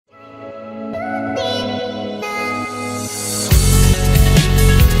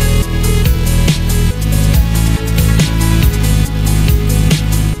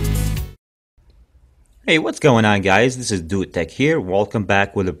Hey, what's going on guys? This is Dude Tech here. Welcome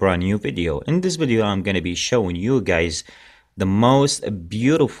back with a brand new video. In this video, I'm going to be showing you guys the most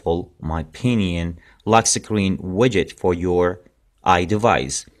beautiful, my opinion, lock screen widget for your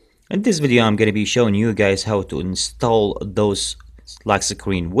iDevice. In this video, I'm going to be showing you guys how to install those lock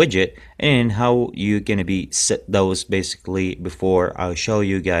screen widget and how you're going to be set those basically before I'll show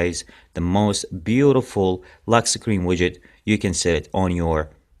you guys the most beautiful lock screen widget you can set on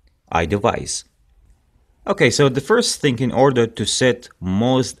your iDevice. Okay, so the first thing, in order to set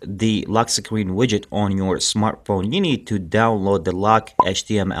the lock screen widget on your smartphone, you need to download the lock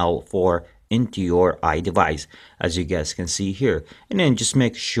HTML4 into your iDevice, as you guys can see here. And then just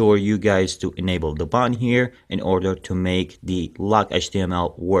make sure you guys to enable the button here in order to make the lock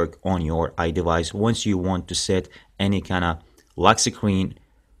HTML work on your iDevice once you want to set any kind of lock screen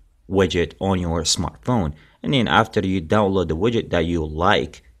widget on your smartphone. And then after you download the widget that you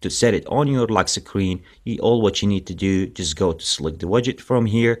like to set it on your lock screen, what you need to do, just go to select the widget from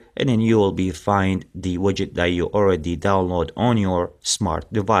here, and then you will be find the widget that you already download on your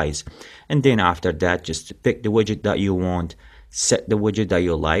smart device. And then after that, just pick the widget that you want, set the widget that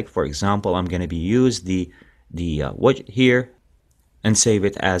you like. For example, I'm going to be use the widget here and save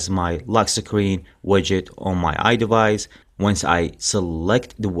it as my lock screen widget on my iDevice. Once I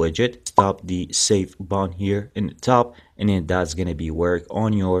select the widget, stop the save button here in the top, and then that's gonna be work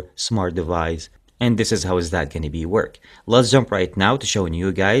on your smart device. And this is how is that gonna be work. Let's jump right now to showing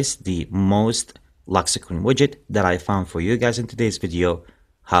you guys the most lock screen widget that I found for you guys in today's video.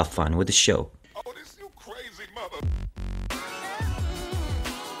 Have fun with the show. Oh, this you crazy mother.